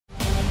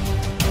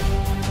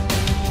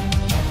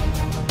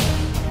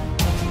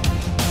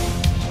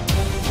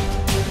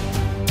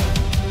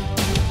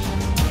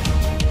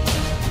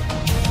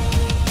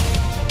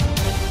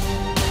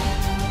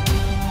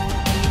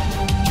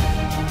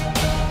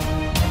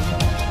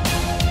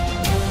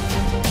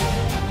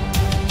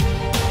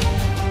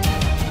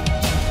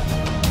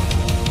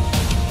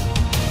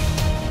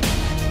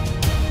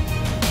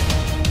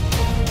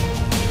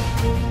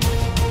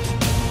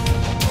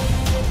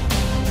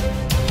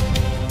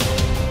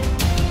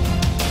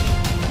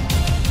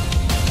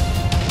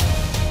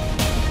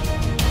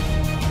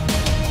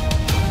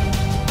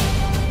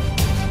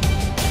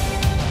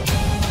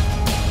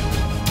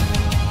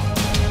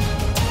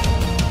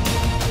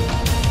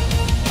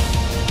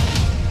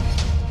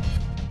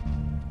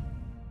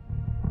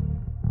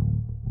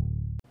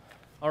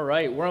All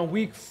right, we're on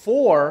week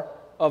 4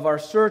 of our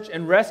search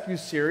and rescue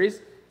series,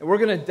 and we're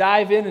going to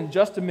dive in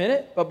just a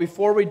minute. But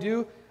before we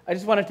do, I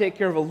just want to take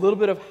care of a little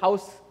bit of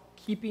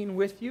housekeeping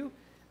with you.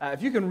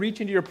 If you can reach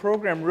into your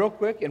program real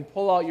quick and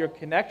pull out your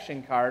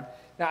connection card.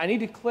 Now, I need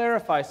to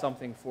clarify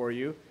something for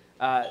you.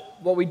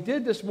 What we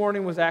did this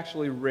morning was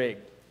actually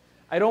rigged.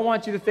 I don't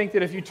want you to think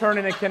that if you turn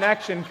in a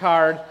connection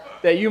card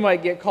that you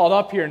might get called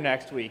up here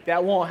next week.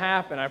 That won't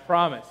happen, I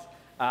promise.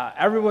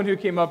 Everyone who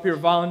came up here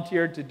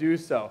volunteered to do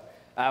so.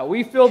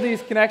 We fill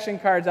these connection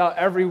cards out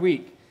every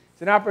week.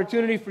 It's an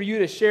opportunity for you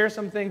to share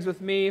some things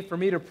with me, for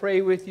me to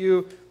pray with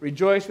you,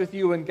 rejoice with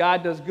you when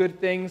God does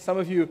good things. Some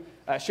of you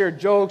share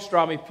jokes,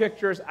 draw me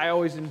pictures. I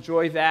always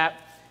enjoy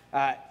that.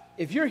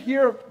 If you're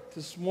here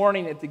this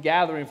morning at the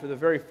gathering for the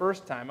very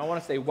first time, I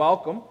want to say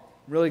welcome.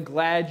 I'm really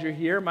glad you're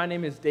here. My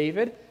name is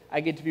David.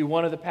 I get to be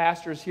one of the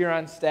pastors here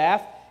on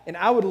staff, and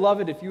I would love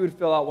it if you would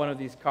fill out one of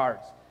these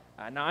cards.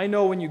 Now, I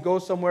know when you go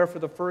somewhere for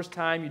the first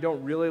time, you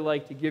don't really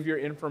like to give your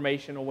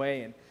information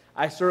away, and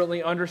I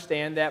certainly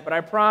understand that, but I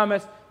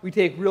promise we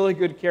take really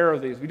good care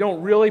of these. We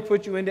don't really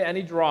put you into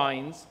any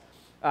drawings,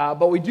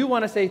 but we do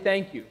want to say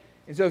thank you.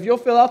 And so if you'll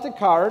fill out the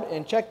card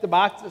and check the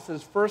box that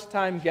says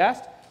first-time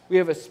guest, we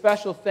have a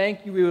special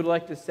thank you we would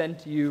like to send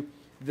to you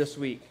this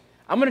week.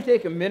 I'm going to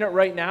take a minute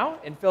right now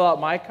and fill out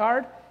my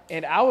card,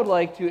 and I would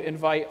like to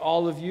invite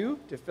all of you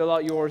to fill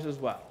out yours as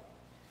well.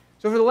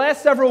 So for the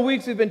last several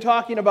weeks, we've been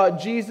talking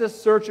about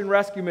Jesus' search and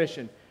rescue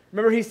mission.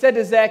 Remember, he said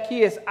to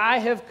Zacchaeus, "I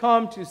have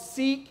come to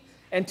seek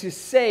and to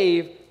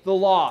save the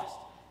lost."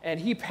 And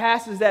he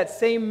passes that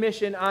same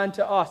mission on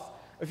to us.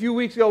 A few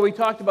weeks ago, we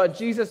talked about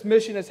Jesus'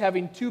 mission as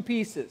having two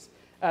pieces,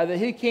 that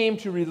he came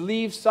to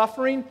relieve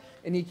suffering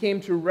and he came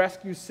to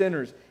rescue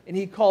sinners. And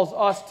he calls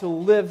us to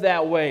live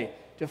that way,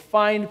 to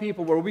find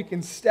people where we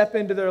can step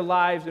into their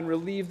lives and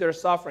relieve their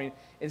suffering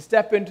and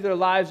step into their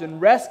lives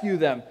and rescue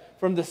them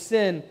from the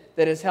sin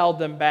that has held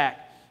them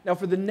back. Now,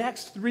 for the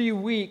next 3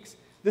 weeks,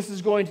 this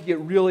is going to get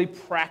really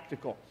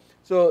practical.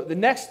 So the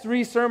next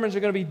 3 sermons are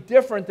going to be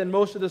different than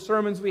most of the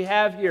sermons we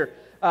have here.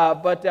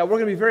 But we're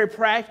going to be very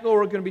practical.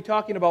 We're going to be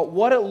talking about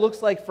what it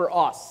looks like for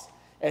us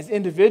as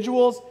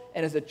individuals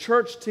and as a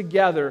church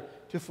together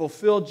to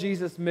fulfill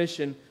Jesus'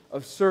 mission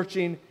of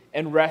searching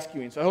and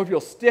rescuing. So I hope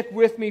you'll stick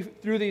with me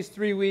through these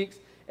 3 weeks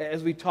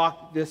as we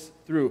talk this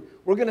through.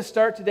 We're going to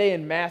start today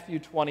in Matthew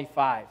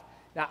 25.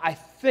 Now, I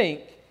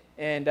think,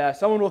 and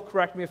someone will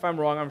correct me if I'm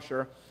wrong, I'm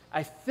sure,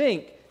 I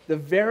think the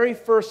very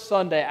first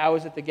Sunday I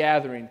was at the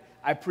gathering,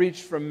 I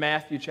preached from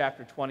Matthew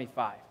chapter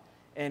 25.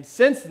 And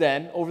since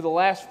then, over the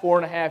last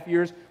 4.5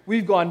 years,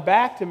 we've gone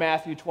back to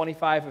Matthew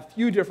 25 a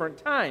few different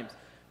times,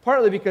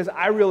 partly because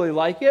I really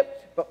like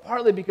it, but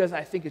partly because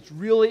I think it's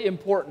really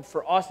important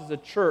for us as a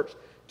church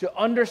to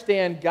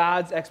understand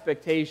God's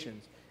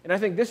expectations. And I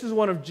think this is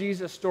one of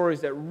Jesus' stories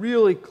that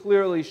really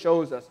clearly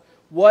shows us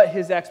what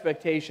his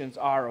expectations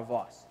are of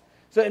us.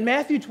 So in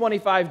Matthew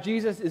 25,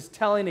 Jesus is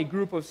telling a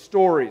group of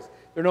stories.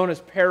 They're known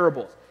as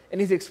parables. And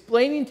he's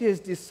explaining to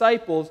his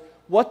disciples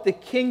what the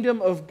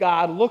kingdom of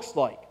God looks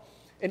like.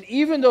 And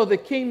even though the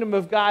kingdom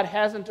of God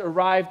hasn't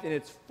arrived in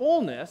its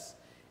fullness,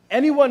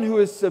 anyone who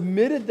has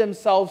submitted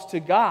themselves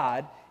to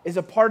God is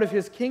a part of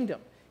his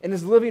kingdom and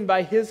is living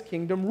by his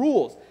kingdom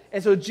rules.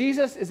 And so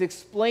Jesus is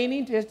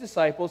explaining to his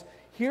disciples,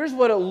 here's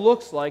what it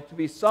looks like to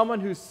be someone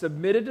who's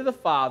submitted to the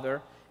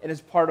Father and is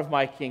part of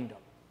my kingdom.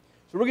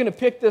 So we're going to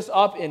pick this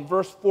up in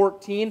verse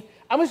 14.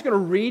 I'm just going to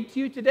read to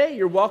you today.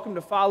 You're welcome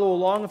to follow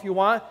along if you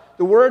want.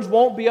 The words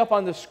won't be up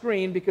on the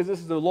screen because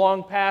this is a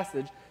long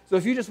passage. So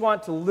if you just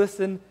want to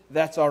listen,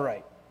 that's all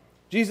right.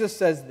 Jesus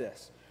says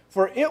this,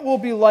 "For it will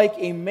be like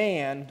a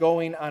man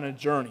going on a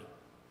journey,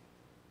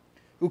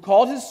 who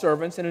called his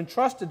servants and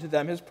entrusted to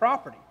them his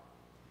property.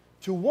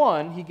 To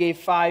one he gave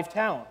 5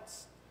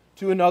 talents,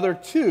 to another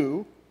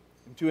 2,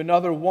 and to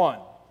another 1,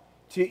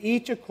 to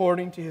each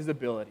according to his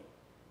ability.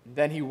 And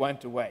then he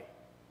went away."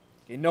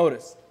 Okay,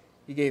 notice,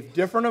 he gave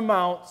different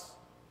amounts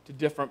to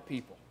different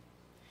people.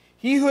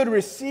 He who had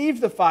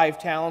received the 5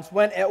 talents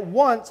went at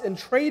once and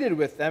traded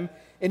with them,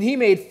 and he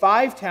made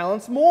 5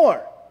 talents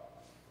more.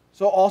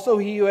 So also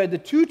he who had the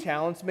 2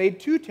 talents made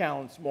 2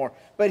 talents more.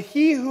 But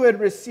he who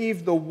had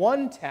received the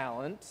 1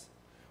 talent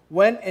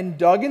went and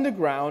dug in the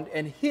ground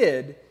and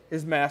hid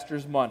his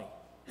master's money.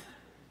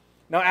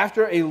 Now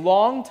after a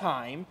long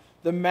time,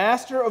 the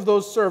master of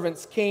those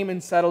servants came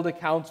and settled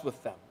accounts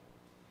with them.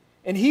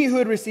 And he who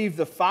had received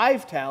the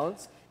 5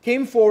 talents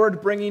came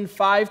forward bringing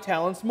 5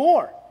 talents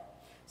more,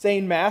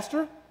 saying,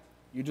 "Master,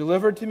 you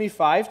delivered to me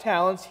 5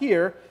 talents.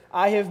 Here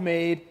I have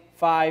made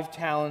 5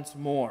 talents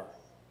more."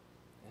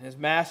 And his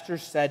master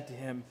said to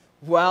him,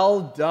 "Well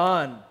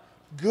done,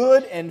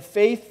 good and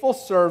faithful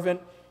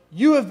servant.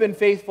 You have been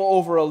faithful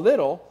over a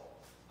little.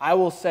 I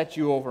will set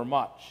you over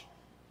much.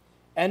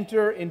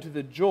 Enter into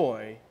the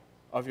joy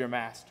of your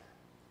master."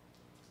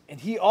 And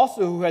he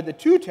also who had the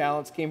 2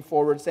 talents came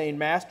forward, saying,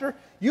 "Master,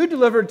 you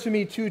delivered to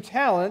me 2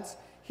 talents.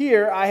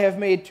 Here I have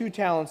made 2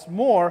 talents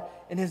more."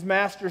 And his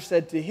master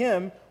said to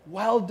him,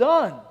 "Well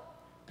done,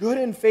 good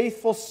and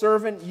faithful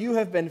servant. You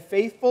have been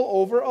faithful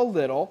over a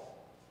little.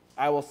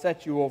 I will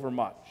set you over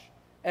much.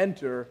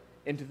 Enter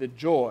into the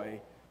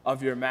joy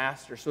of your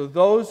master. So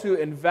those who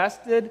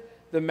invested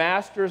the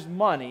master's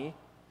money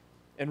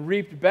and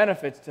reaped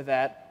benefits to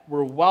that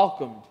were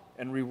welcomed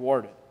and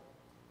rewarded.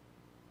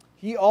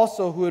 He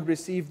also, who had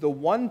received the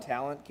 1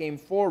 talent, came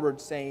forward,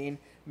 saying,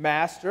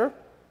 Master,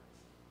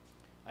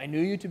 I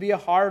knew you to be a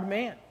hard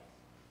man,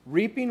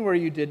 reaping where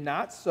you did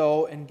not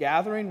sow, and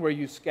gathering where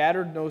you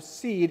scattered no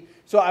seed.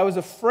 So I was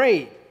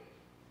afraid,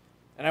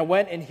 and I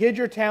went and hid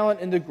your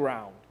talent in the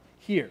ground.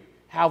 Here,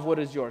 have what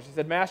is yours. He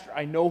said, Master,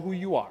 I know who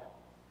you are.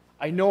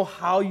 I know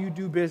how you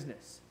do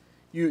business.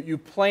 You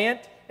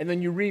plant, and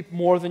then you reap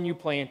more than you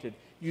planted.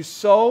 You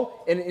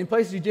sow, and in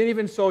places you didn't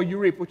even sow, you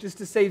reap, which is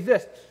to say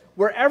this: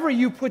 wherever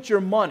you put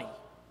your money,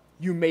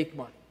 you make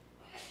money.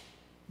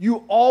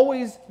 You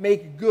always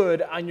make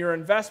good on your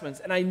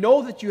investments. And I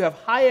know that you have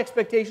high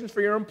expectations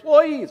for your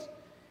employees.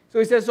 So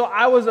he says, so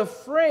I was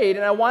afraid,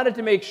 and I wanted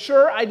to make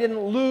sure I didn't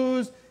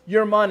lose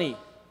your money.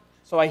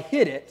 So I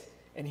hid it,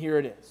 and here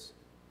it is.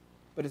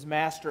 But his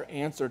master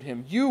answered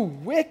him, You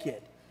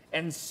wicked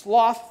and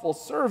slothful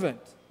servant.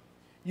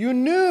 You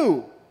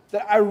knew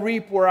that I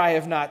reap where I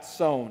have not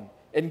sown,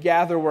 and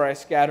gather where I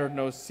scattered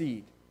no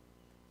seed.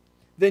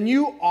 Then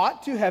you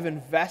ought to have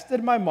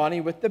invested my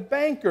money with the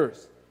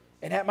bankers,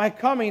 and at my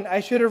coming I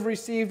should have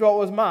received what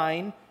was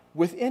mine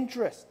with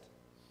interest.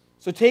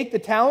 So take the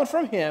talent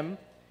from him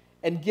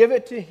and give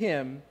it to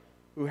him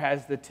who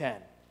has the 10.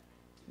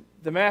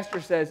 The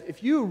master says,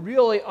 if you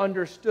really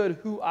understood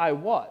who I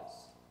was,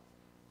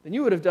 then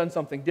you would have done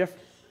something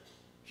different.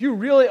 If you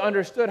really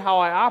understood how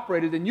I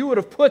operated, then you would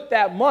have put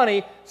that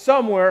money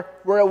somewhere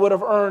where it would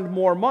have earned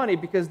more money,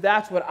 because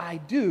that's what I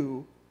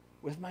do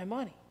with my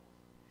money.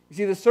 You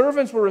see, the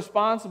servants were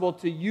responsible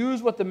to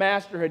use what the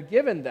master had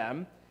given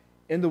them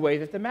in the way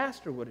that the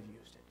master would have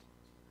used it.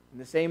 And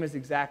the same is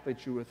exactly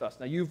true with us.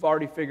 Now, you've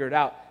already figured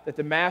out that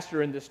the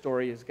master in this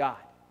story is God,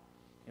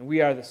 and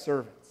we are the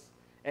servants.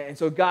 And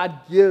so God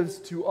gives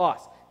to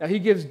us. Now, he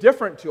gives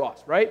different to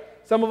us, right?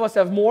 Some of us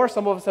have more,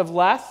 some of us have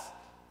less.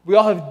 We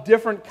all have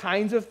different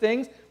kinds of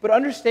things, but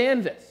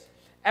understand this.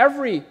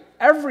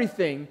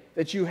 Everything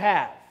that you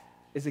have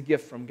is a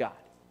gift from God.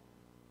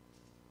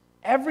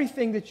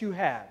 Everything that you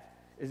have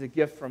is a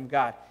gift from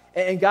God.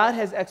 And God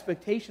has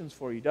expectations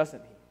for you,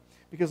 doesn't he?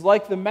 Because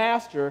like the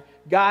master,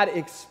 God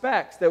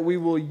expects that we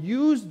will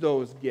use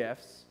those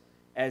gifts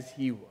as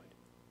he would.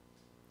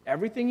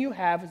 Everything you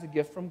have is a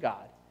gift from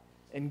God,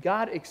 and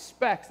God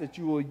expects that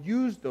you will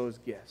use those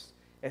gifts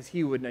as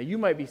he would. Now, you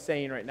might be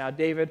saying right now,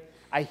 David,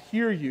 I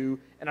hear you,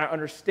 and I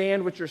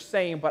understand what you're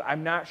saying, but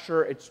I'm not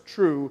sure it's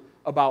true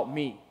about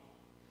me.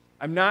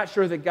 I'm not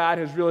sure that God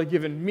has really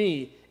given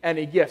me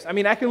any gifts. I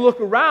mean, I can look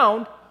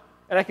around,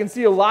 and I can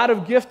see a lot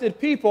of gifted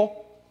people,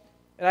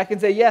 and I can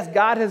say, yes,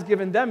 God has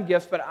given them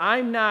gifts, but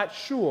I'm not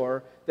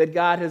sure that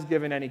God has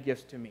given any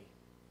gifts to me.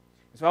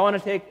 So I want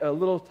to take a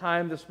little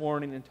time this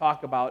morning and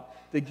talk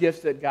about the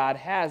gifts that God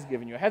has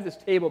given you. I have this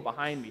table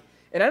behind me,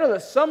 and I know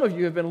that some of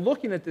you have been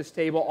looking at this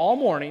table all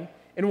morning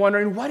and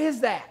wondering, what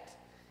is that?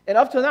 And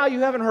up till now,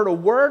 you haven't heard a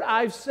word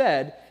I've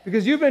said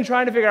because you've been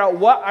trying to figure out,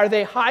 what are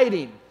they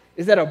hiding?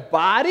 Is that a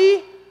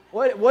body?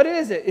 What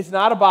is it? It's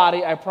not a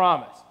body, I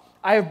promise.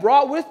 I have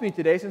brought with me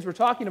today, since we're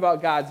talking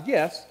about God's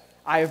gifts,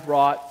 I have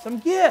brought some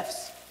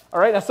gifts. All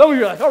right? Now, some of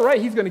you are like, all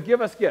right, he's going to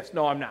give us gifts.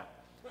 No, I'm not.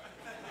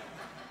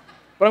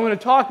 But I'm going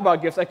to talk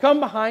about gifts. I come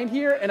behind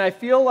here, and I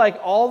feel like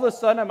all of a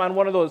sudden I'm on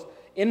one of those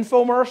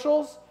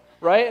infomercials,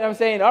 right? And I'm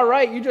saying, all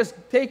right, you just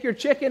take your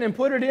chicken and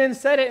put it in,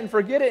 set it, and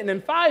forget it, and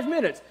in 5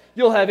 minutes,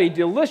 you'll have a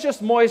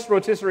delicious, moist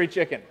rotisserie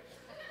chicken.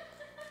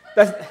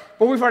 But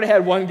we've already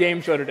had one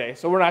game show today,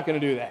 so we're not going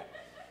to do that.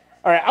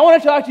 All right, I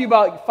want to talk to you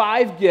about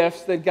 5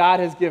 gifts that God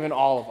has given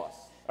all of us.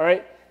 All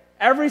right?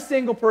 Every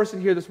single person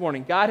here this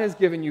morning, God has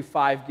given you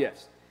 5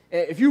 gifts.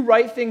 If you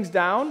write things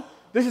down,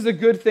 this is a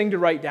good thing to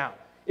write down.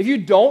 If you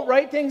don't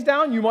write things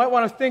down, you might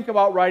want to think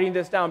about writing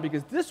this down,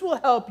 because this will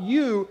help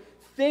you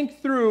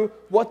think through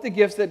what the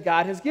gifts that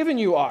God has given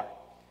you are.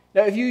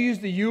 Now, if you use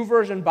the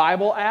YouVersion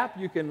Bible app,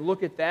 you can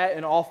look at that,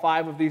 and all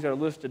 5 of these are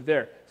listed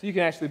there. So you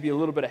can actually be a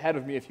little bit ahead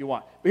of me if you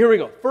want. But here we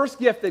go. First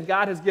gift that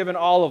God has given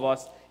all of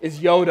us is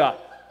Yoda.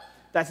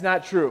 That's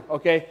not true,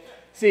 okay?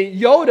 See,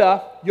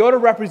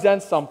 Yoda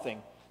represents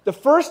something. The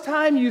first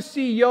time you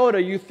see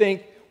Yoda, you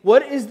think,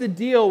 what is the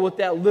deal with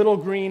that little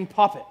green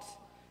puppet?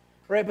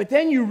 Right? But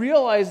then you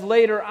realize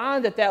later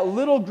on that that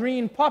little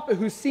green puppet,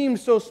 who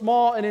seems so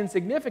small and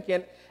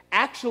insignificant,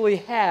 actually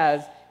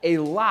has a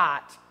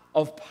lot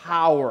of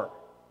power.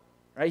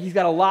 Right? He's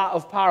got a lot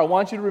of power. I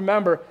want you to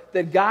remember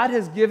that God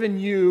has given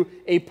you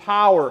a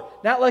power,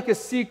 not like a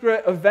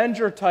secret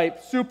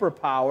Avenger-type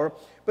superpower,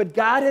 but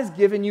God has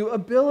given you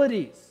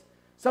abilities.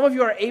 Some of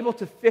you are able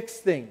to fix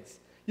things.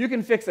 You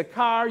can fix a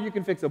car, you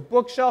can fix a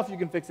bookshelf, you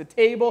can fix a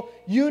table,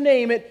 you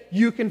name it,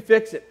 you can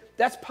fix it.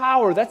 That's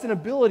power. That's an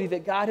ability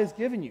that God has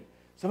given you.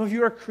 Some of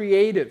you are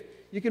creative.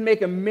 You can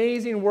make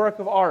amazing work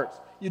of art.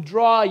 You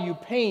draw, you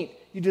paint,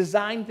 you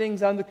design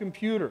things on the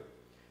computer.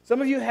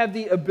 Some of you have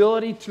the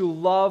ability to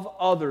love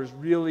others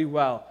really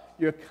well.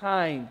 You're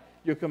kind,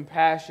 you're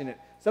compassionate.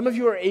 Some of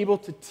you are able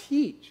to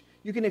teach.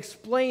 You can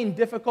explain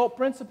difficult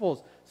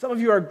principles. Some of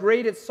you are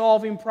great at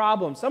solving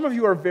problems. Some of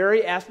you are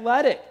very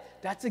athletic.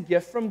 That's a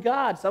gift from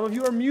God. Some of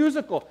you are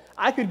musical.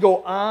 I could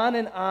go on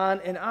and on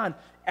and on.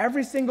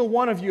 Every single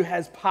one of you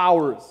has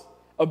powers,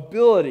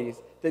 abilities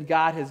that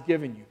God has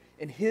given you.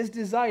 And His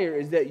desire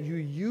is that you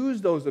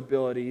use those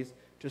abilities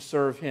to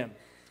serve Him.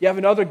 You have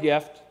another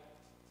gift.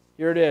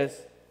 Here it is.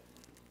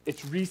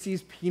 It's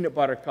Reese's Peanut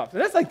Butter Cups.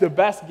 And that's like the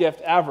best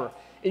gift ever.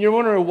 And you're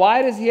wondering,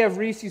 why does he have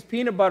Reese's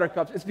Peanut Butter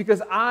Cups? It's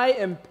because I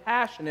am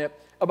passionate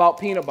about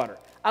peanut butter.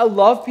 I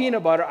love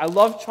peanut butter. I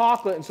love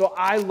chocolate. And so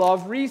I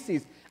love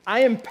Reese's.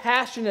 I am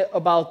passionate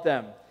about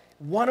them.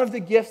 One of the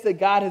gifts that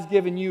God has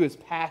given you is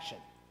passion.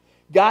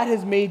 God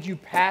has made you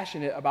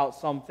passionate about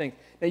some things.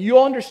 Now,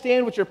 you'll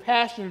understand what you're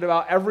passionate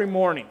about every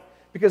morning.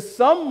 Because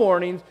some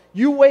mornings,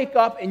 you wake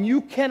up and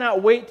you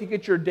cannot wait to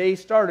get your day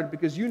started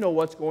because you know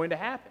what's going to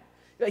happen.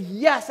 You're like,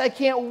 yes, I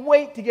can't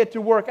wait to get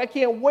to work. I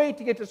can't wait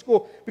to get to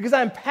school because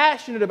I'm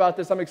passionate about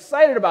this. I'm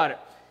excited about it.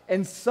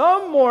 And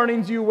some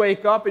mornings you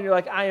wake up and you're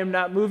like, I am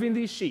not moving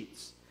these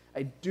sheets.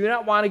 I do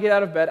not want to get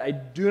out of bed. I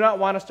do not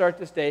want to start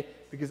this day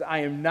because I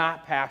am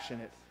not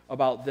passionate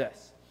about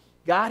this.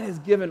 God has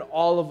given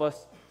all of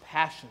us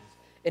passions.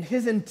 And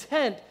His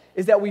intent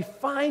is that we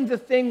find the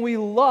thing we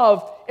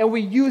love and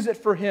we use it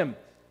for Him.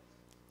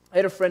 I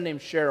had a friend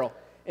named Cheryl,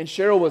 and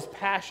Cheryl was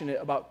passionate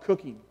about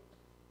cooking.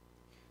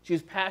 She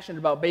was passionate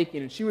about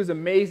baking, and she was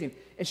amazing.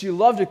 And she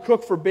loved to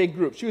cook for big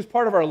groups. She was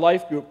part of our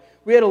life group.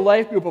 We had a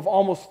life group of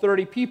almost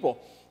 30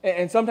 people.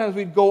 And sometimes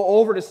we'd go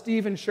over to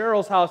Steve and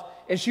Cheryl's house,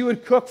 and she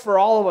would cook for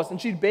all of us, and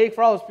she'd bake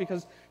for all of us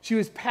because she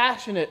was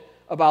passionate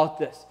about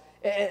this.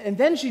 And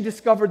then she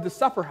discovered the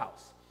supper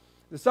house.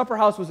 The supper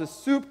house was a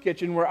soup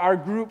kitchen where our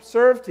group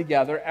served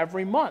together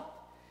every month.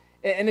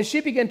 And as she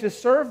began to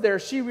serve there,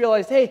 she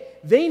realized, hey,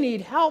 they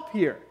need help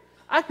here.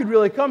 I could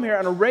really come here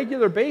on a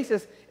regular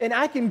basis, and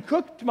I can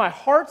cook to my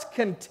heart's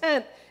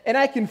content, and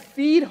I can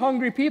feed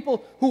hungry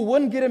people who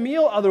wouldn't get a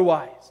meal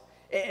otherwise.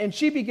 And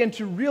she began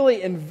to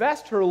really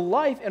invest her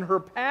life and her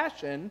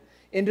passion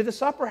into the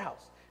supper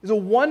house. It's a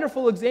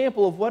wonderful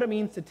example of what it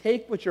means to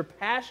take what you're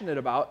passionate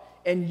about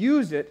and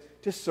use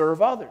it to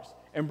serve others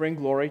and bring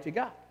glory to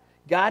God.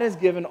 God has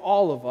given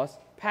all of us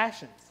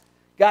passions.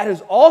 God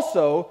has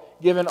also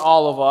given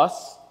all of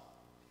us,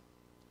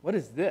 what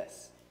is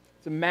this?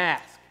 It's a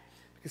mask.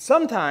 Because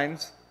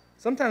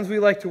sometimes we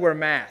like to wear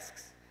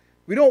masks.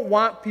 We don't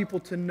want people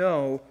to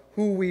know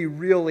who we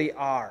really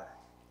are.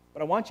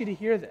 But I want you to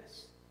hear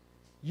this.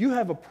 You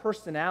have a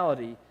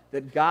personality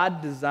that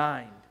God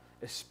designed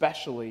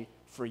especially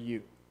for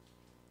you.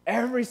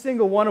 Every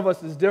single one of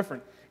us is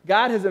different.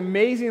 God has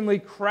amazingly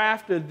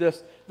crafted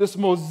this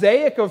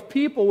mosaic of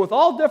people with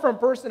all different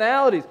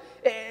personalities.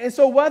 And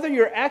so whether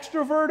you're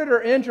extroverted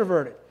or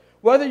introverted,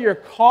 whether you're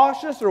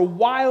cautious or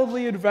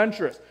wildly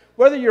adventurous,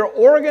 whether you're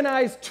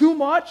organized too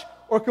much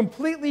or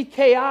completely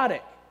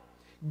chaotic,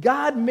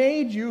 God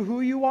made you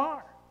who you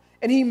are.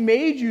 And He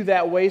made you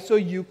that way so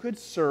you could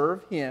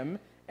serve Him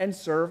and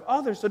serve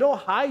others. So don't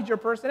hide your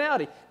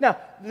personality. Now,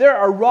 there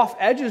are rough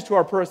edges to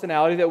our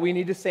personality that we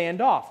need to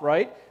sand off,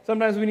 right?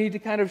 Sometimes we need to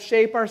kind of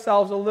shape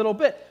ourselves a little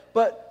bit.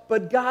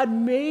 But God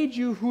made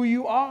you who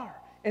you are.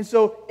 And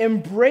so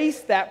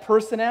embrace that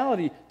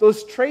personality,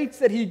 those traits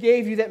that He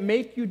gave you that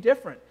make you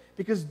different,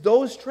 because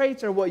those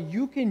traits are what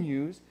you can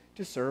use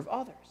to serve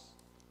others.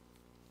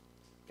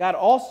 God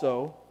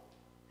also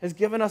has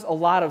given us a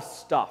lot of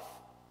stuff.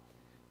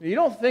 You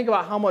don't think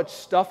about how much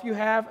stuff you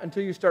have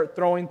until you start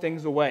throwing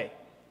things away.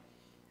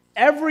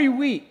 Every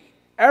week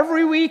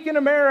in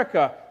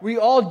America, we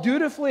all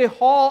dutifully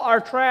haul our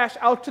trash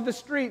out to the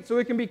street so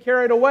it can be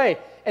carried away.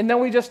 And then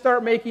we just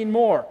start making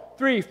more.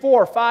 3,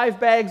 4, 5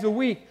 bags a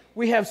week.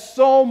 We have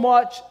so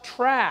much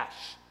trash.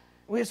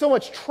 We have so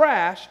much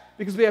trash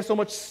because we have so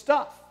much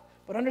stuff.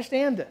 But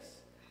understand this.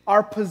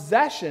 Our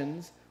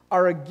possessions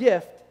are a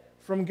gift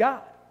from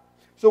God.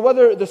 So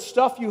whether the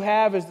stuff you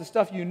have is the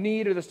stuff you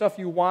need or the stuff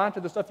you want or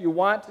the stuff you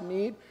want to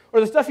need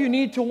or the stuff you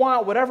need to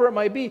want, whatever it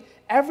might be,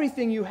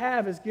 everything you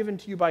have is given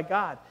to you by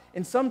God.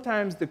 And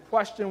sometimes the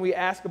question we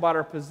ask about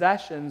our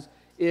possessions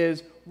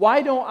is,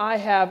 why don't I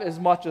have as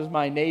much as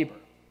my neighbor?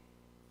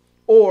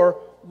 Or,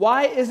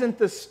 why isn't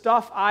the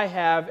stuff I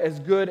have as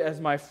good as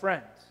my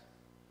friends?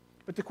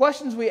 But the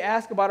questions we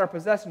ask about our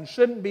possessions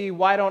shouldn't be,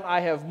 why don't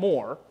I have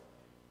more?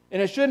 And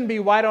it shouldn't be,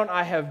 why don't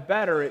I have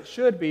better? It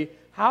should be,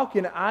 how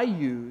can I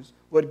use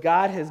what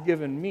God has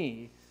given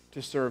me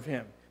to serve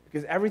Him?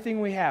 Because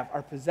everything we have,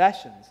 our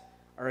possessions,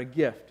 are a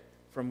gift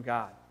from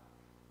God.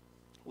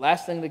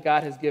 Last thing that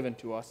God has given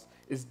to us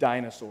is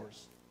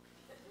dinosaurs.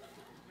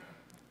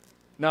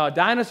 No,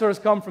 dinosaurs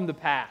come from the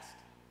past.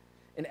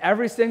 And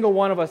every single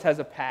one of us has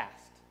a past.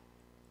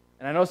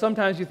 And I know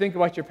sometimes you think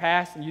about your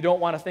past and you don't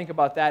want to think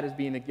about that as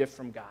being a gift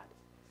from God.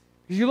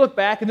 Because you look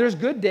back and there's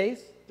good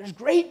days, there's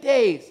great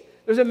days,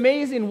 there's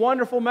amazing,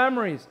 wonderful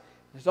memories.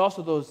 There's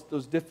also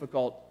those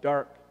difficult,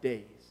 dark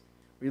days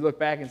where you look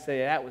back and say,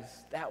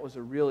 that was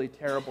a really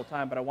terrible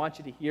time. But I want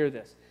you to hear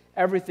this.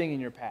 Everything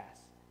in your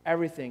past,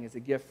 everything is a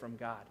gift from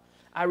God.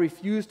 I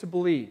refuse to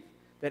believe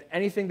that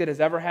anything that has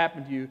ever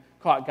happened to you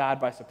caught God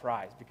by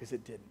surprise, because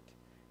it didn't.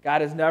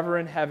 God is never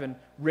in heaven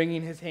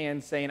wringing his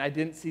hands saying, I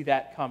didn't see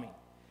that coming.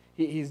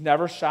 He's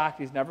never shocked.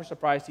 He's never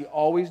surprised. He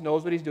always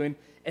knows what he's doing.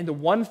 And the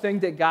one thing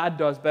that God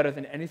does better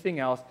than anything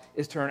else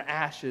is turn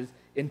ashes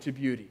into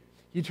beauty.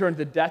 He turned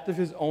the death of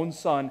his own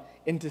son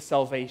into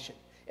salvation.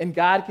 And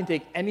God can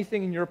take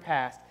anything in your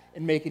past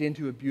and make it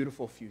into a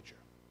beautiful future.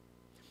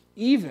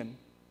 Even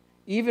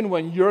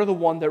when you're the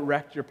one that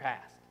wrecked your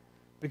past.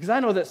 Because I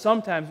know that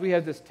sometimes we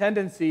have this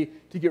tendency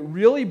to get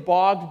really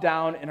bogged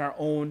down in our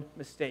own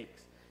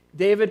mistakes.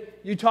 David,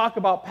 you talk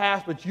about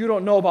past, but you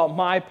don't know about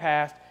my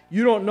past.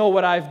 You don't know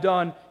what I've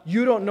done.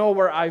 You don't know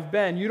where I've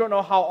been. You don't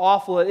know how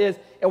awful it is.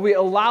 And we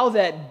allow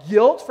that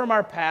guilt from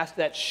our past,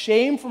 that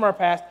shame from our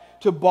past,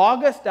 to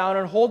bog us down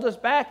and hold us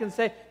back and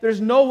say, there's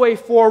no way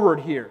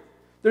forward here.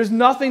 There's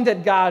nothing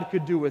that God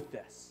could do with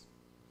this.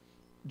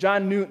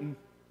 John Newton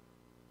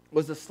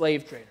was a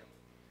slave trader.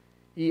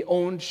 He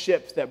owned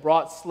ships that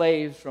brought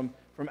slaves from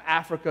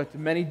Africa to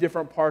many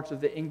different parts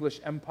of the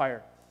English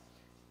Empire.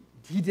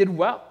 He did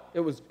well. It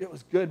was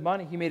good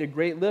money. He made a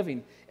great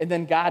living. And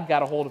then God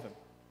got a hold of him.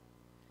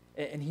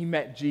 And he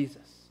met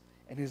Jesus.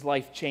 And his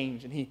life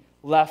changed. And he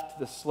left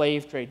the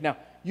slave trade. Now,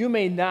 you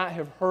may not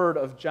have heard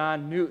of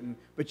John Newton,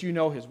 but you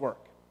know his work.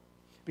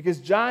 Because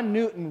John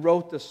Newton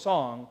wrote the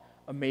song,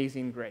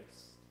 Amazing Grace.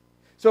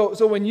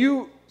 So when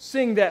you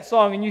sing that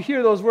song and you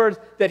hear those words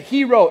that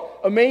he wrote,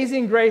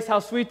 Amazing Grace, how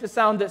sweet the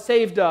sound that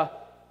saved a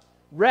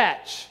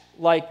wretch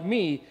like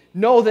me,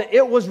 know that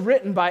it was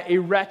written by a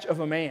wretch of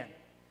a man.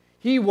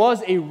 He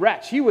was a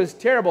wretch. He was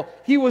terrible.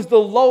 He was the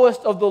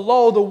lowest of the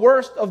low, the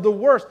worst of the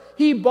worst.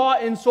 He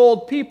bought and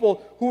sold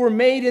people who were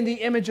made in the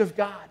image of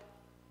God.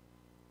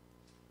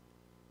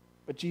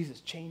 But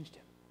Jesus changed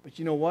him. But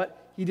you know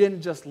what? He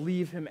didn't just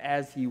leave him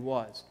as he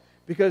was.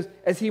 Because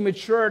as he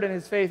matured in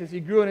his faith, as he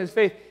grew in his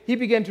faith, he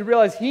began to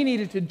realize he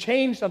needed to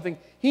change something.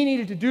 He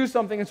needed to do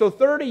something. And so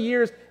 30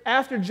 years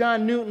after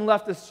John Newton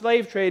left the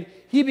slave trade,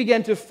 he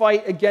began to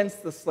fight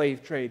against the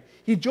slave trade.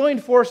 He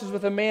joined forces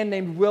with a man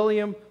named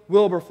William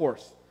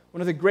Wilberforce,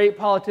 one of the great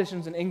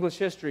politicians in English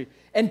history.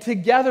 And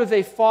together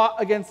they fought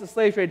against the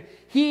slave trade.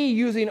 He,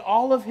 using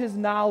all of his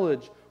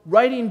knowledge,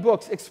 writing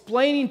books,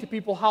 explaining to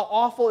people how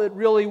awful it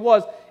really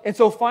was. And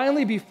so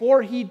finally,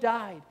 before he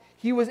died,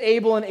 he was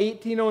able in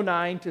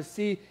 1809 to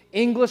see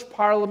English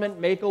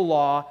Parliament make a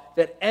law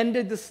that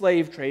ended the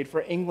slave trade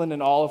for England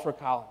and all of her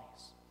colonies.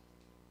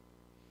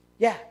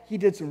 Yeah, he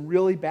did some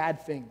really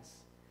bad things.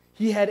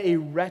 He had a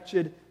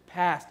wretched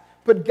past.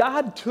 But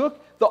God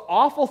took the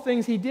awful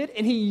things he did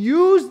and he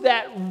used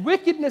that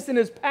wickedness in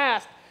his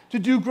past to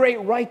do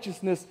great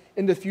righteousness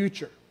in the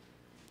future.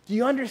 Do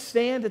you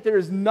understand that there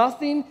is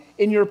nothing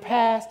in your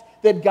past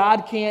that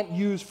God can't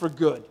use for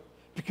good?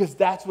 Because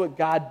that's what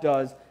God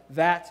does.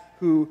 That's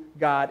who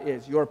God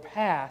is. Your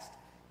past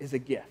is a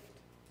gift.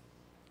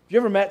 Have you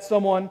ever met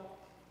someone,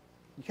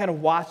 you kind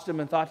of watched them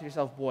and thought to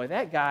yourself, boy,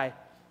 that guy,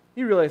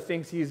 he really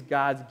thinks he's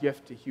God's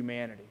gift to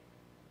humanity.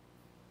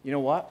 You know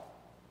what?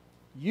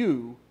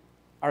 You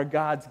are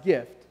God's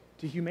gift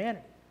to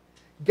humanity.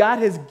 God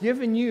has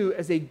given you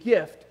as a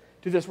gift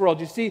to this world.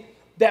 You see,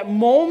 that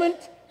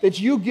moment that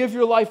you give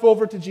your life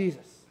over to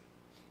Jesus,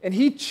 and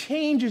he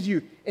changes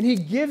you, and he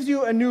gives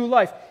you a new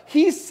life.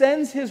 He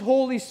sends his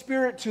Holy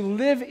Spirit to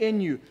live in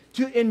you,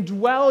 to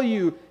indwell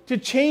you, to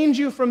change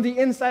you from the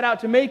inside out,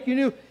 to make you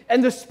new.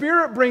 And the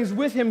Spirit brings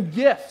with him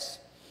gifts.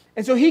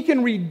 And so he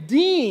can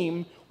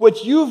redeem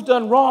what you've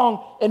done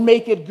wrong and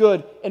make it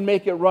good and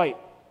make it right.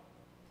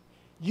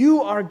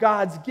 You are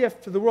God's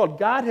gift to the world.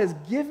 God has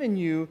given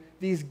you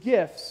these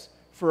gifts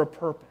for a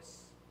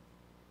purpose.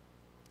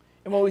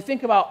 And when we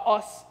think about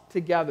us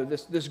together,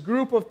 this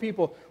group of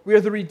people, we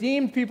are the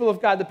redeemed people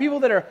of God, the people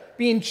that are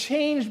being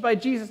changed by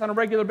Jesus on a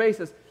regular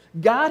basis.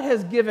 God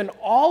has given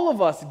all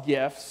of us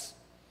gifts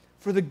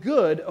for the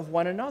good of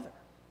one another,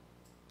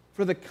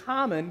 for the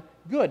common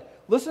good.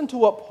 Listen to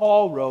what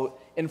Paul wrote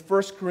in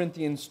 1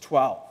 Corinthians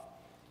 12.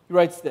 He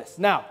writes this,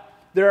 "Now,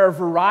 there are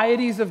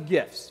varieties of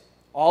gifts.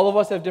 All of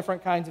us have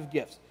different kinds of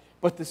gifts,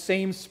 but the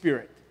same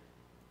Spirit,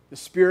 the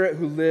Spirit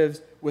who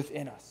lives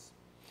within us.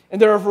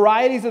 And there are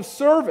varieties of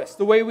service,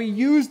 the way we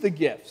use the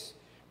gifts,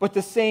 but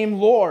the same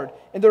Lord.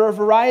 And there are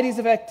varieties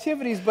of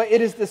activities, but it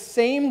is the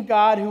same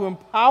God who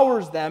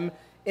empowers them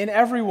in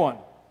everyone.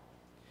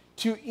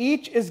 To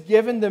each is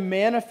given the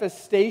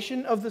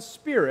manifestation of the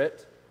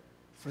Spirit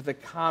for the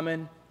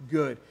common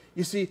good."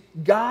 You see,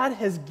 God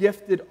has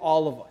gifted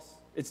all of us.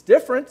 It's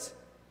different.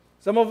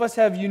 Some of us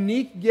have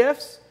unique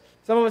gifts.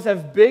 Some of us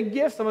have big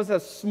gifts. Some of us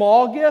have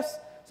small gifts.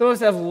 Some of us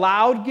have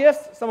loud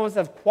gifts. Some of us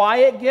have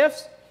quiet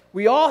gifts.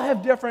 We all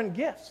have different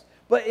gifts,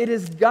 but it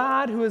is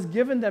God who has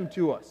given them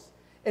to us.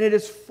 And it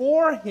is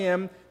for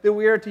him that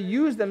we are to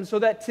use them so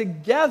that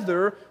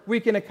together we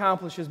can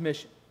accomplish his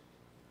mission.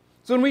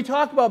 So when we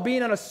talk about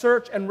being on a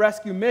search and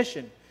rescue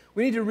mission,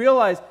 we need to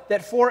realize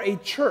that for a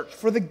church,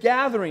 for the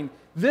gathering,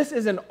 this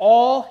is an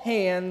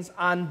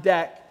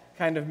all-hands-on-deck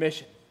kind of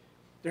mission.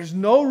 There's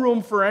no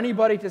room for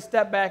anybody to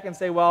step back and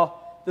say,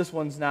 well, this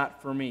one's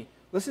not for me.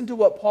 Listen to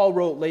what Paul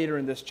wrote later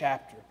in this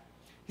chapter.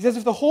 He He says,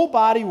 if the whole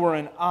body were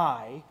an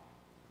eye,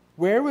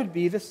 where would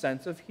be the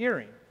sense of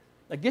hearing?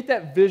 Now get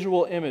that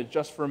visual image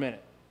just for a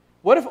minute.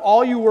 What if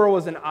all you were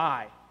was an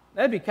eye?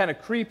 That'd be kind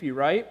of creepy,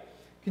 right?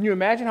 Can you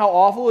imagine how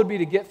awful it would be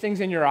to get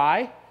things in your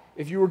eye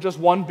if you were just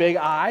one big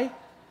eye?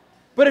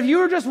 But if you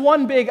were just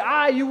one big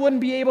eye, you wouldn't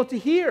be able to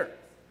hear.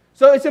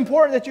 So it's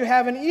important that you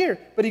have an ear.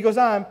 But he goes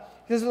on,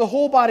 he says, if the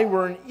whole body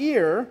were an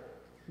ear,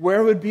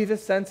 where would be the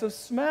sense of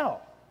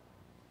smell?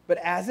 But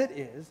as it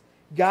is,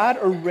 God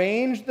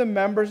arranged the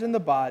members in the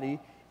body,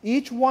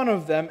 each one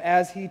of them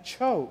as he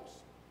chose.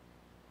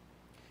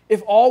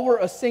 If all were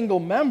a single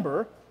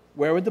member,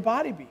 where would the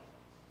body be?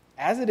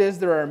 As it is,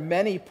 there are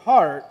many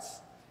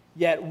parts,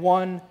 yet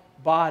one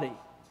body.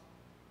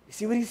 You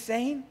see what he's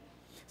saying?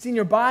 See, in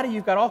your body,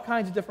 you've got all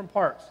kinds of different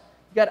parts.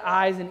 You've got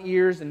eyes and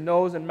ears and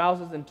nose and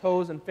mouths and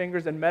toes and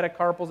fingers and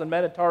metacarpals and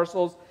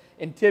metatarsals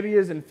and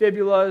tibias and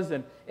fibulas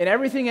and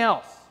everything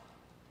else.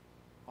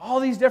 All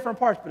these different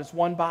parts, but it's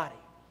one body.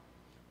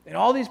 And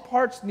all these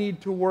parts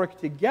need to work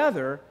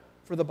together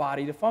for the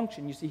body to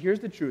function. You see, here's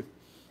the truth.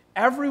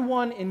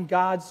 Everyone in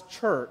God's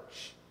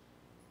church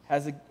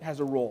has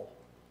a role.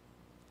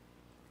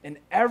 And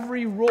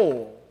every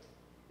role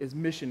is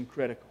mission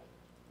critical.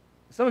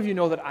 Some of you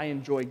know that I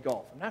enjoy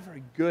golf. I'm not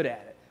very good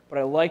at it, but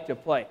I like to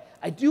play.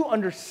 I do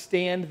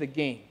understand the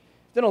game.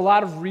 I've done a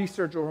lot of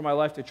research over my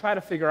life to try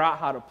to figure out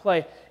how to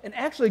play. And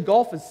actually,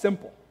 golf is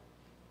simple.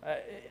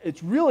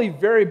 It's really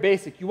very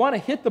basic. You want to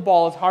hit the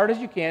ball as hard as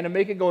you can and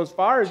make it go as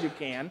far as you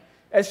can,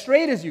 as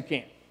straight as you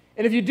can.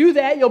 And if you do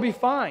that, you'll be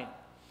fine.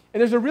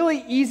 And there's a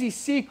really easy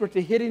secret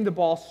to hitting the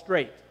ball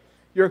straight.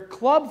 Your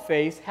club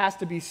face has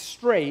to be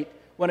straight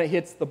when it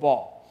hits the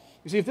ball.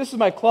 You see, if this is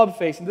my club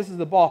face and this is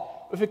the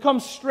ball, if it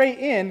comes straight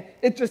in,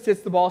 it just hits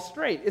the ball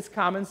straight. It's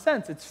common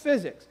sense. It's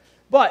physics.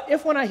 But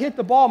if when I hit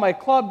the ball, my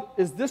club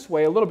is this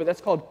way a little bit,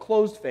 that's called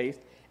closed face,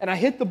 and I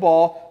hit the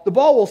ball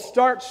will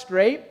start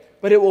straight,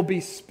 but it will be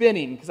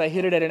spinning because I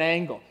hit it at an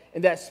angle.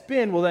 And that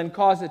spin will then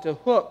cause it to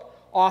hook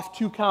off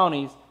 2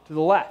 counties to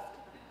the left.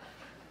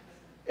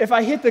 If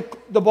I hit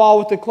the ball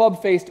with the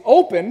club faced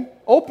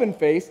open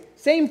face,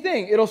 same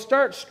thing. It'll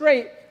start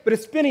straight, but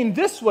it's spinning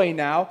this way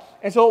now,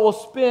 and so it will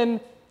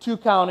spin 2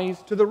 counties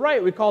to the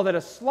right. We call that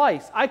a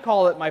slice. I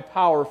call it my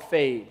power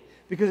fade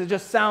because it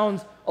just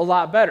sounds a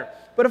lot better.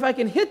 But if I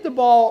can hit the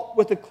ball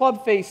with the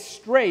club face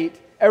straight,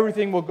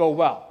 everything will go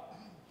well.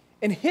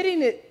 And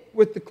hitting it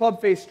with the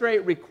club face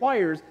straight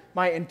requires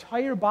my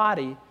entire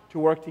body to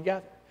work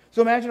together.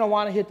 So imagine I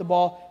want to hit the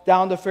ball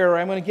down the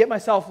fairway. I'm going to get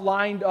myself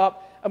lined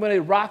up. I'm going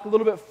to rock a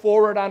little bit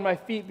forward on my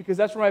feet because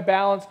that's where my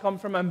balance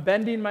comes from. I'm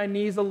bending my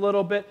knees a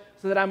little bit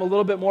so that I'm a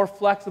little bit more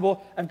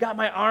flexible. I've got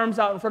my arms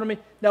out in front of me.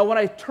 Now, when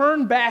I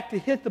turn back to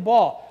hit the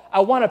ball, I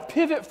want to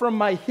pivot from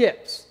my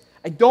hips.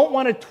 I don't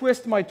want to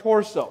twist my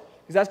torso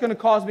because that's going to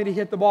cause me to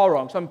hit the ball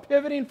wrong. So I'm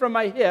pivoting from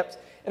my hips,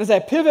 and as I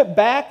pivot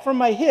back from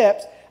my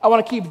hips, I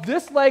want to keep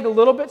this leg a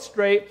little bit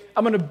straight.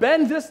 I'm going to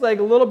bend this leg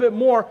a little bit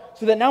more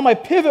so that now my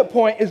pivot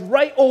point is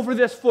right over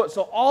this foot.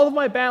 So all of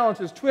my balance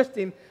is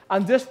twisting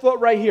on this foot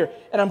right here.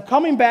 And I'm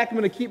coming back. I'm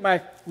going to keep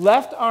my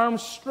left arm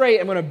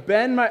straight. I'm going to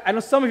bend my... I know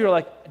some of you are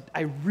like,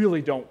 I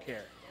really don't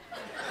care.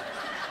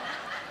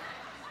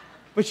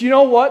 But you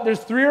know what? There's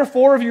 3 or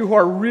 4 of you who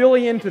are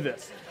really into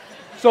this.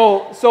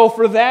 So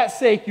for that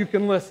sake, you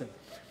can listen.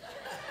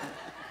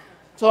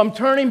 So I'm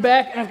turning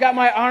back, and I've got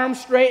my arm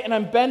straight, and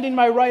I'm bending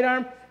my right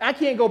arm. I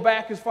can't go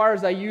back as far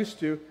as I used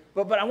to,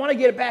 but I want to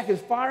get it back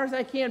as far as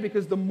I can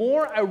because the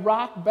more I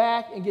rock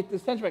back and get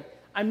this tension back,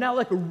 I'm now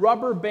like a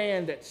rubber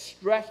band that's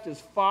stretched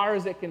as far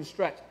as it can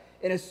stretch.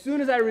 And as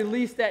soon as I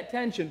release that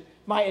tension,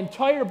 my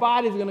entire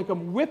body is going to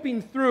come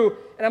whipping through,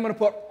 and I'm going to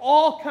put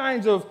all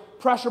kinds of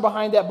pressure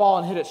behind that ball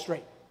and hit it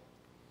straight.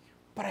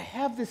 But I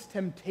have this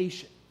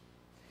temptation.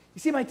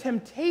 You see, my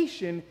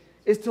temptation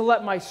is to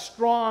let my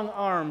strong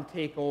arm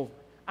take over.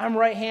 I'm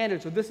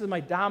right-handed, so this is my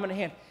dominant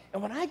hand.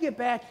 And when I get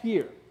back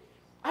here,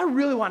 I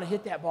really want to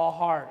hit that ball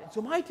hard. And so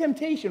my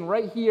temptation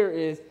right here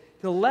is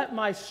to let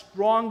my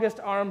strongest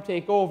arm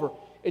take over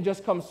and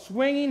just come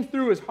swinging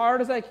through as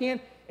hard as I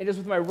can and just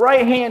with my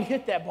right hand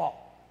hit that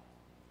ball.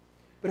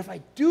 But if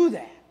I do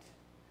that,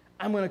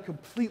 I'm going to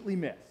completely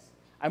miss.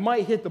 I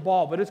might hit the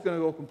ball, but it's going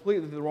to go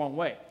completely the wrong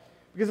way.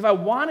 Because if I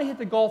want to hit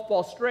the golf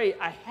ball straight,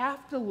 I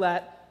have to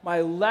let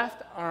my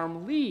left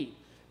arm lead.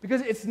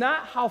 Because it's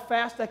not how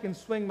fast I can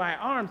swing my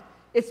arms,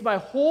 it's my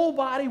whole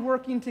body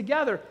working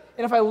together.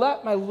 And if I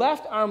let my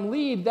left arm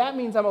lead, that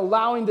means I'm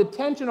allowing the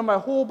tension of my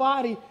whole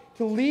body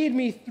to lead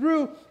me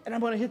through, and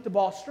I'm going to hit the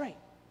ball straight.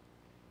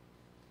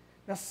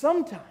 Now,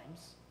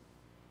 sometimes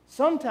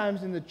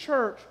in the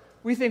church,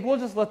 we think we'll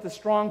just let the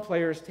strong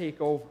players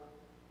take over.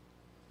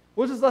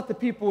 We'll just let the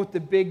people with the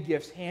big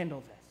gifts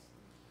handle this.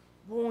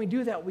 But when we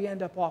do that, we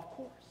end up off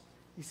course.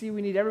 You see,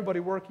 we need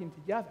everybody working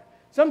together.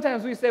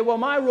 Sometimes we say, well,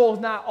 my role is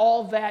not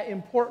all that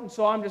important,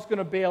 so I'm just going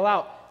to bail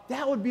out.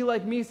 That would be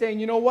like me saying,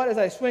 you know what, as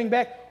I swing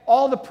back,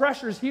 all the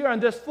pressure's here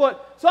on this foot,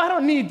 so I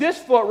don't need this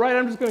foot, right?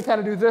 I'm just going to kind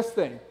of do this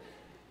thing.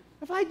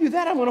 If I do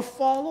that, I'm going to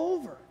fall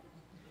over.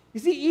 You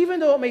see, even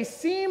though it may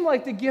seem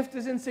like the gift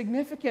is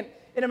insignificant,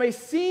 And it may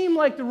seem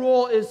like the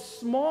role is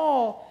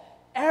small,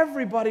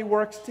 everybody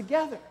works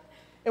together.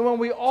 And when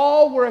we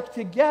all work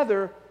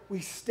together, we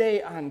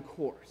stay on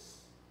course.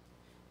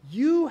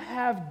 You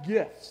have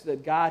gifts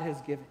that God has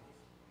given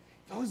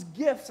you. Those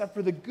gifts are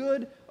for the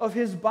good of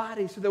His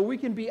body so that we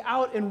can be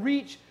out and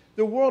reach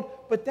the world.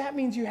 But that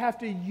means you have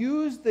to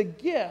use the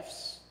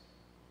gifts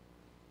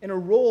in a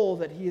role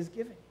that He has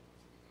given you.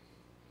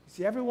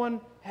 See,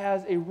 everyone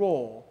has a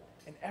role,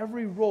 and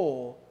every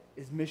role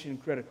is mission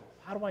critical.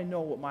 How do I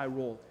know what my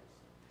role is?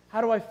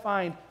 How do I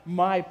find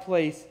my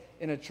place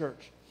in a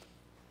church?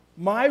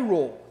 My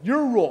role,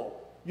 your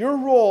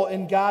role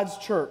in God's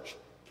church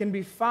can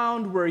be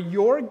found where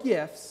your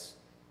gifts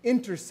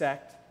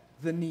intersect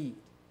the need.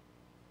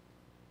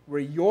 Where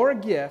your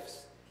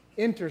gifts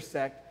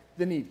intersect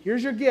the need.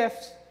 Here's your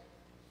gifts.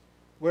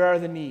 Where are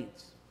the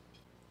needs?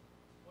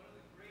 One of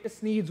the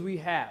greatest needs we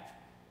have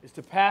is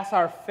to pass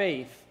our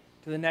faith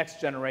to the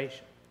next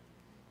generation.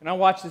 And I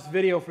watched this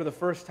video for the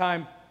first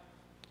time.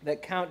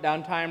 That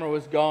countdown timer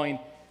was going.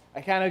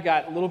 I kind of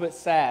got a little bit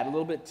sad, a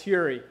little bit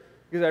teary,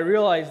 because I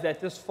realized that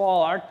this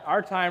fall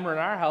our timer in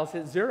our house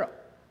hit 0.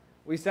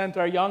 We sent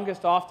our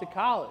youngest off to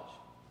college.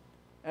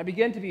 And I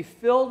began to be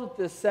filled with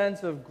this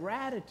sense of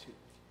gratitude,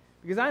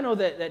 because I know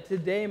that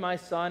today my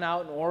son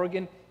out in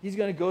Oregon, he's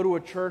going to go to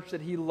a church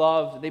that he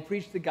loves. They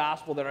preach the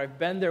gospel there. I've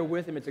been there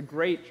with him. It's a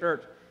great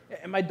church.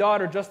 And my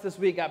daughter just this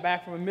week got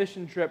back from a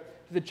mission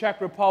trip to the Czech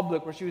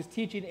Republic where she was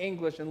teaching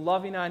English and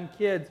loving on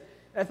kids.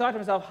 And I thought to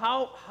myself,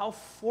 how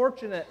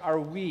fortunate are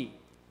we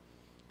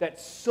that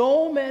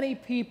so many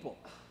people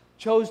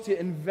chose to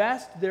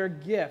invest their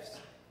gifts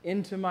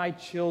into my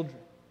children.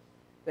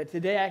 That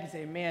today I can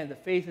say, man, the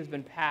faith has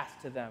been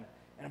passed to them.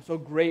 And I'm so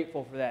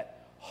grateful for that.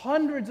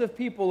 Hundreds of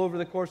people over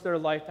the course of their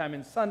lifetime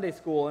in Sunday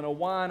school, in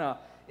Awana,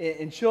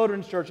 in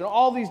children's church, and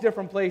all these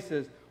different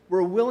places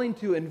were willing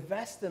to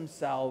invest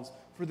themselves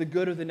for the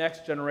good of the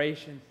next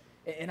generation.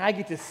 And I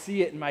get to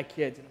see it in my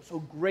kids. And I'm so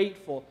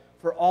grateful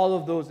for all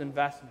of those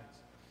investments.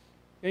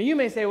 You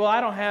may say, well,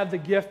 I don't have the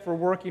gift for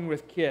working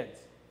with kids.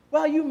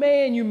 Well, you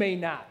may and you may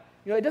not.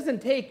 You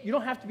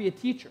don't have to be a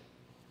teacher.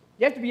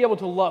 You have to be able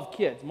to love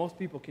kids. Most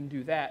people can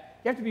do that.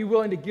 You have to be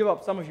willing to give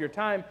up some of your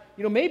time.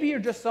 Maybe you're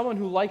just someone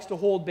who likes to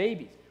hold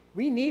babies.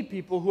 We need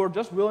people who are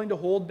just willing to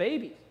hold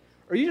babies.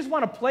 Or you just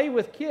want to play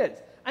with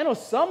kids. I know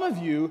some of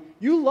you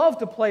love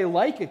to play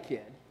like a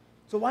kid.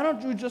 So why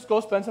don't you just go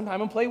spend some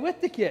time and play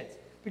with the kids?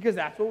 Because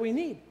that's what we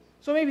need.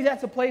 So maybe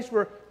that's a place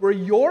where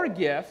your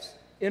gifts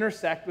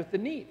intersect with the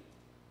need.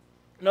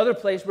 Another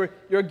place where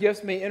your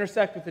gifts may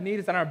intersect with the need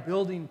is on our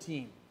building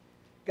team.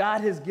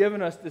 God has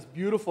given us this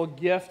beautiful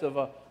gift of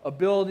a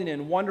building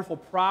and wonderful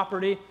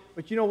property,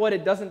 but you know what?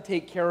 It doesn't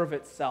take care of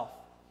itself.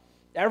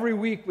 Every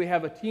week we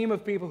have a team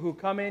of people who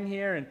come in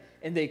here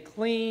and they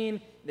clean,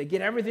 they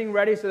get everything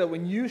ready so that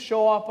when you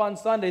show up on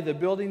Sunday, the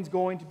building's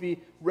going to be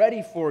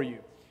ready for you.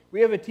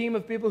 We have a team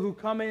of people who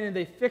come in and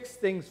they fix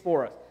things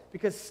for us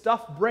because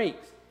stuff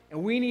breaks,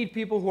 and we need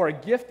people who are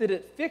gifted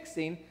at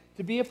fixing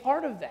to be a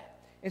part of that.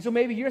 And so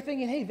maybe you're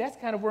thinking, hey, that's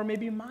kind of where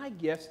maybe my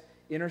gifts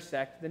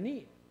intersect the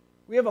need.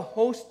 We have a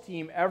host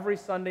team every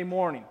Sunday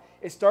morning.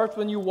 It starts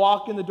when you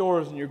walk in the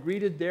doors and you're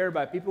greeted there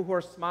by people who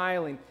are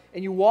smiling.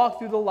 And you walk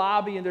through the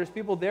lobby and there's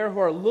people there who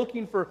are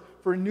looking for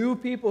new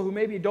people who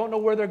maybe don't know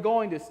where they're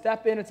going to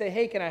step in and say,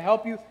 hey, can I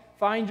help you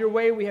find your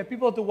way? We have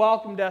people at the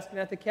welcome desk and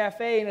at the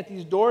cafe and at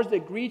these doors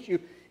that greet you.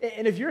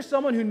 And if you're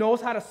someone who knows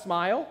how to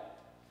smile,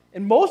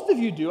 and most of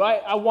you do,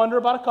 I wonder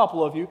about a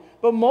couple of you,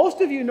 but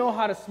most of you know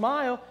how to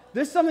smile,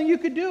 this is something you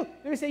could do.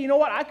 Maybe say, you know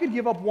what, I could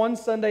give up one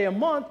Sunday a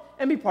month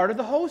and be part of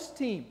the host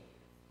team.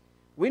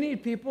 We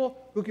need people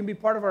who can be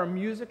part of our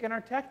music and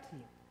our tech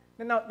team.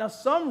 Now,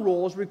 some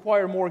roles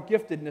require more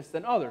giftedness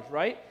than others,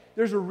 right?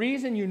 There's a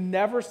reason you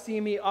never see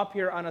me up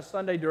here on a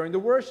Sunday during the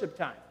worship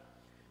time.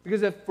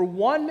 Because if for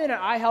 1 minute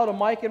I held a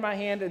mic in my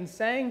hand and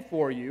sang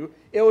for you,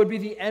 it would be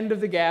the end of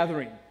the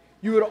gathering.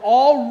 You would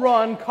all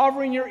run,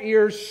 covering your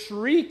ears,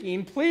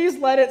 shrieking, please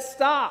let it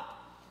stop.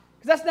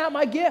 Because that's not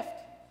my gift.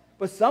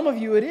 But some of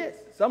you it is.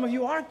 Some of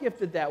you are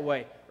gifted that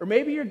way. Or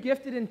maybe you're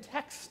gifted in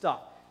tech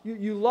stuff.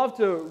 You love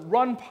to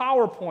run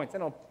PowerPoints. I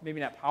know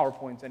maybe not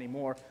PowerPoints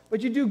anymore,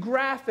 but you do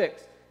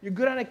graphics. You're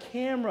good on a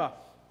camera.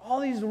 All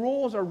these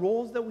roles are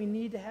roles that we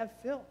need to have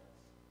filled.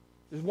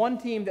 There's one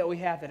team that we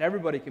have that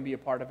everybody can be a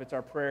part of. It's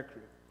our prayer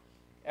crew.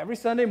 Every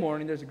Sunday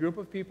morning, there's a group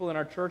of people in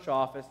our church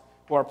office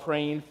who are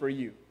praying for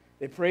you.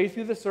 They pray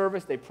through the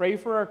service. They pray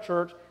for our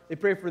church. They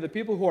pray for the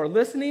people who are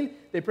listening.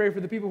 They pray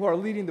for the people who are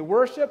leading the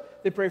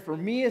worship. They pray for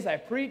me as I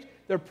preach.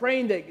 They're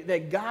praying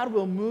that God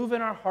will move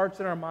in our hearts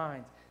and our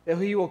minds, that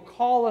He will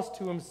call us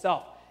to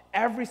Himself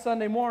every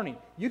Sunday morning.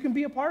 You can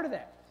be a part of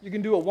that. You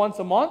can do it once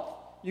a month.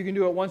 You can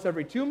do it once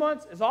every 2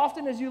 months, as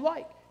often as you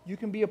like. You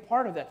can be a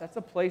part of that. That's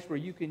a place where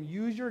you can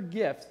use your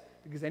gifts,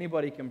 because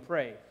anybody can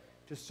pray,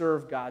 to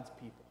serve God's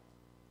people.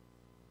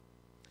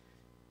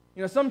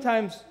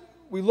 Sometimes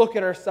we look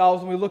at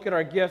ourselves and we look at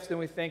our gifts and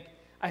we think,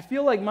 I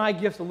feel like my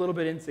gift's a little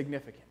bit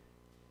insignificant.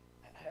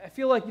 I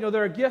feel like,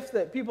 there are gifts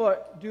that people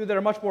do that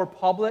are much more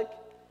public,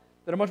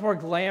 that are much more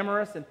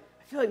glamorous, and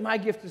I feel like my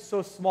gift is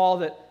so small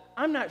that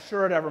I'm not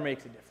sure it ever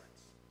makes a difference.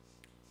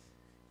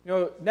 You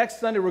know, next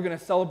Sunday we're going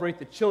to celebrate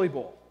the Chili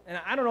Bowl. And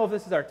I don't know if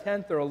this is our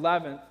 10th or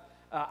 11th.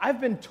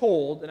 I've been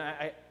told, and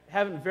I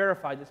haven't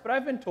verified this, but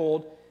I've been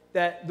told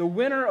that the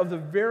winner of the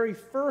very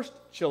first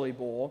Chili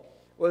Bowl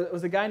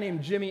was a guy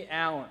named Jimmy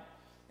Allen.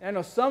 And I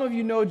know some of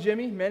you know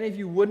Jimmy. Many of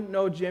you wouldn't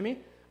know Jimmy.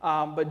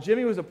 But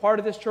Jimmy was a part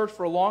of this church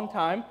for a long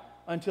time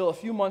until a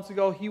few months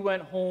ago he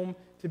went home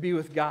to be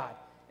with God.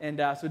 And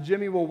so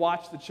Jimmy will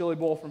watch the Chili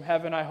Bowl from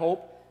heaven, I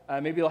hope.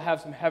 Maybe he'll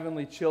have some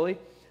heavenly chili.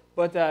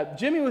 But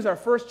Jimmy was our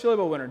first Chili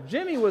Bowl winner.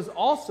 Jimmy was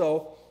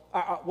also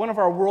one of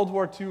our World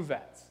War II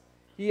vets.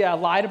 He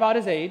lied about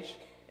his age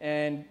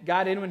and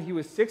got in when he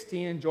was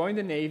 16 and joined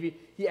the Navy.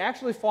 He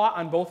actually fought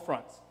on both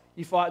fronts.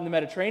 He fought in the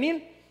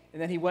Mediterranean,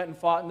 and then he went and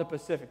fought in the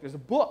Pacific. There's a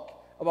book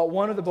about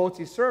one of the boats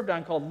he served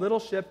on called Little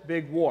Ship,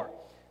 Big War.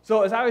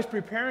 So as I was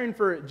preparing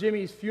for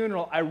Jimmy's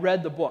funeral, I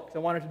read the book. I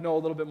wanted to know a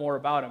little bit more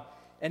about him.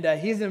 And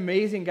he's an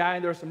amazing guy,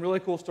 and there are some really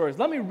cool stories.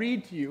 Let me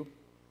read to you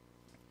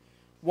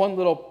one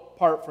little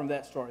part from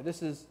that story.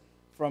 This is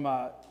from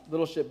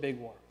Little Ship, Big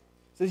War.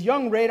 It says,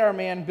 young radar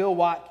man Bill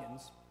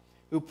Watkins,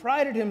 who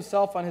prided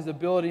himself on his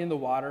ability in the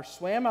water,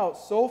 swam out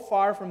so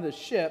far from the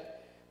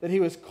ship that he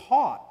was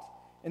caught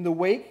in the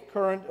wake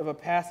current of a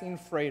passing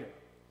freighter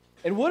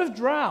and would have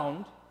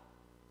drowned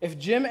if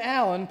Jim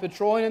Allen,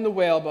 patrolling in the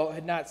whaleboat,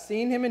 had not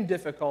seen him in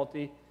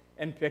difficulty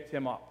and picked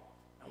him up.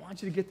 I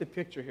want you to get the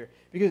picture here.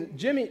 Because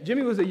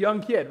Jimmy was a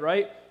young kid,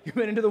 right? He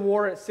went into the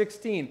war at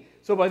 16.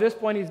 So by this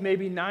point, he's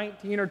maybe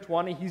 19 or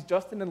 20. He's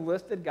just an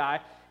enlisted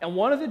guy. And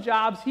one of the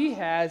jobs he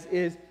has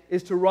is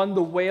to run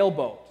the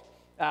whaleboat,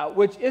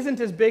 which isn't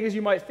as big as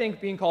you might think,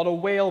 being called a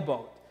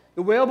whaleboat.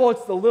 The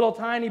whaleboat's the little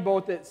tiny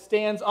boat that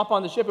stands up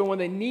on the ship, and when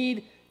they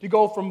need to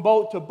go from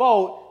boat to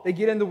boat, they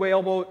get in the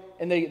whaleboat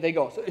and they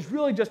go. So it's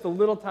really just a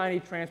little tiny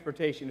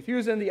transportation. If he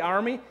was in the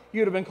Army, he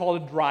would have been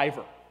called a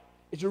driver.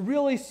 It's a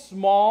really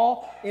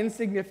small,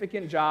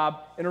 insignificant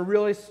job in a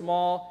really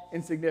small,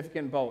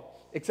 insignificant boat,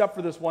 except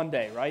for this one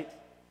day, right?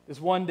 This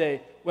one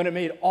day when it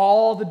made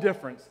all the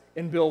difference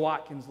in Bill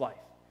Watkins' life.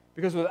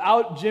 Because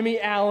without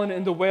Jimmy Allen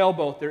and the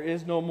whaleboat, there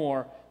is no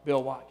more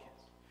Bill Watkins.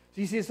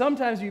 So you see,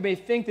 sometimes you may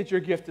think that your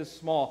gift is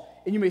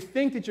small, and you may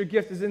think that your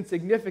gift is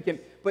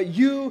insignificant, but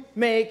you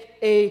make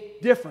a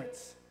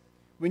difference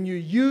when you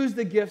use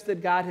the gifts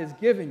that God has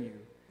given you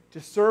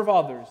to serve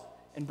others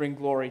and bring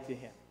glory to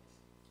Him.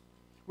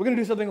 We're going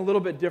to do something a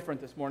little bit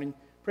different this morning.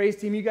 Praise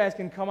team, you guys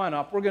can come on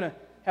up. We're going to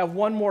have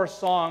one more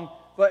song,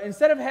 but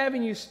instead of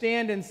having you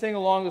stand and sing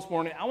along this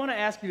morning, I want to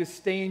ask you to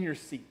stay in your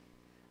seat.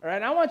 All right,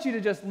 and I want you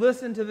to just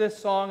listen to this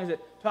song as it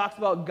talks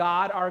about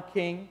God, our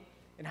King,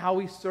 and how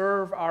we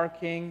serve our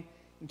King.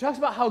 It talks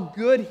about how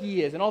good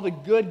He is and all the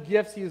good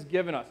gifts He has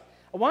given us.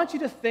 I want you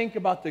to think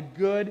about the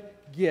good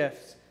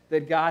gifts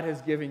that God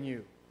has given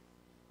you.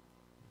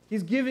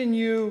 He's given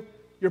you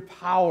your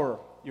power,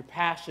 your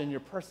passion,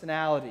 your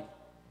personality,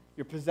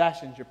 your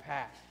possessions, your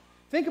past.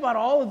 Think about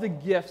all of the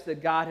gifts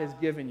that God has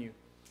given you.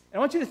 And I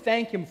want you to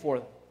thank Him for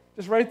them.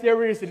 Just right there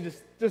where you're sitting,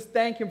 just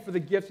thank Him for the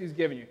gifts He's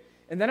given you.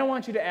 And then I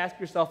want you to ask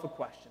yourself a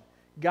question.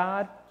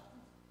 God,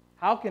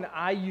 how can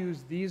I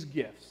use these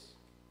gifts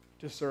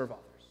to serve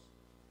others?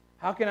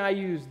 How can I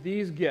use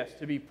these gifts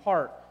to be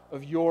part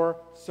of your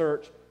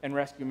search and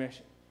rescue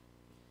mission?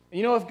 And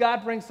you know, if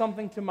God brings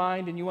something to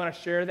mind and you want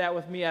to share that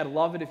with me, I'd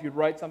love it if you'd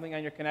write something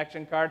on your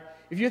connection card.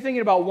 If you're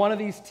thinking about one of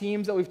these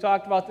teams that we've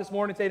talked about this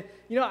morning, say,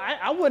 you know,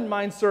 I wouldn't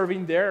mind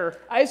serving there. Or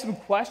I have some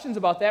questions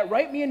about that.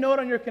 Write me a note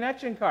on your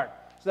connection card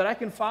so that I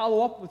can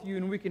follow up with you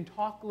and we can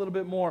talk a little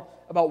bit more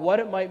about what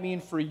it might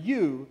mean for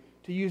you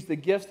to use the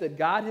gifts that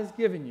God has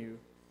given you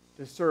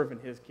to serve in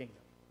His kingdom.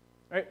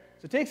 All right?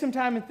 So take some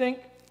time and think.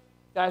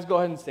 Guys, go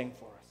ahead and sing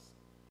for us.